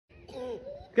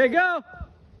Okay, go.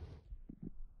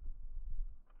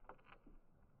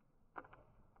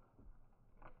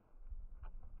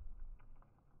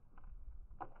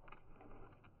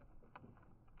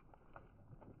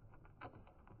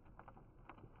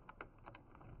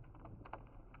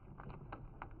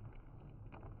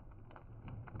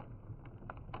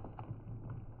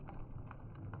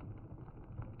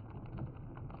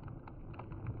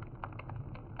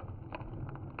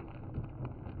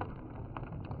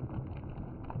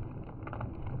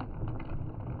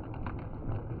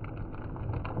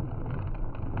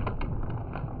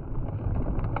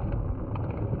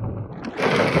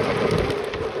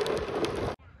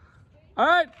 All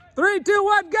right, 3, 2,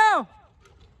 1, go.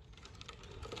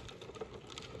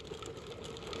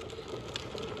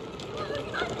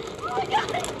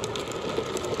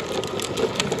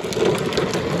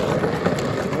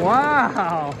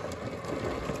 Wow.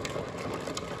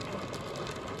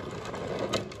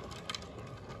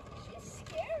 She's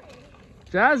scary.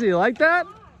 Jazzy, you like that?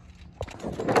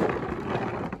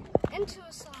 Into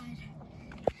a side.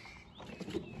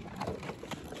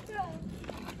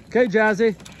 Okay,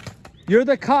 Jazzy. You're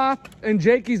the cop and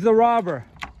Jakey's the robber.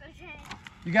 Okay.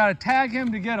 You gotta tag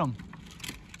him to get him.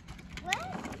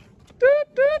 What?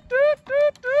 Doot, doot, doot,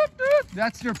 doot, doot, doot.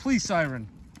 That's your police siren.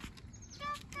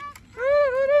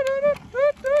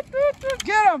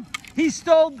 Get him! He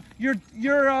stole your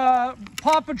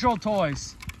Paw Patrol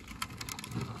toys.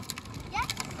 Yes,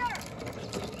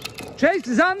 sir. Chase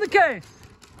is on the case.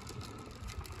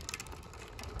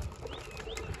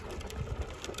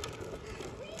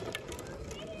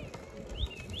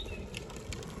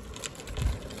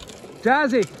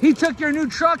 Jazzy, he took your new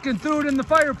truck and threw it in the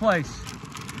fireplace.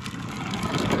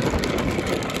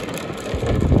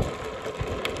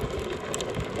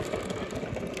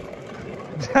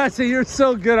 Jazzy, you're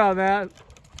so good on that.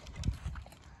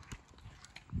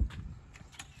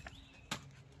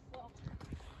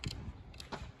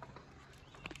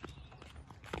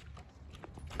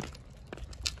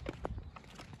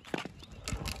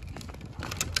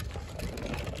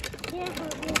 Can't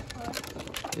hurt me,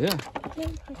 push. Yeah.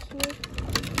 Can't push me.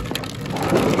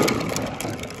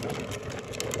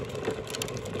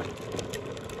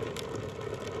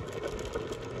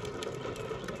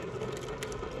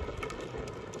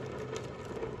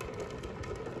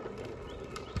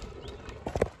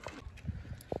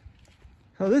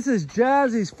 So this is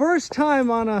Jazzy's first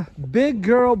time on a big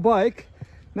girl bike.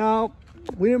 Now,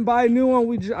 we didn't buy a new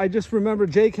one. I just remember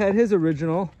Jake had his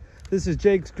original. This is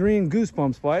Jake's green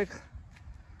Goosebumps bike.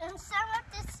 And some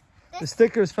of this The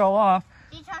stickers fell off.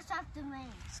 because of the rain.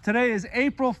 Today is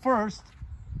April 1st,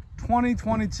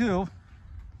 2022,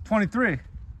 23.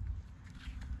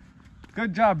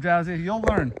 Good job, Jazzy. You'll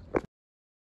learn.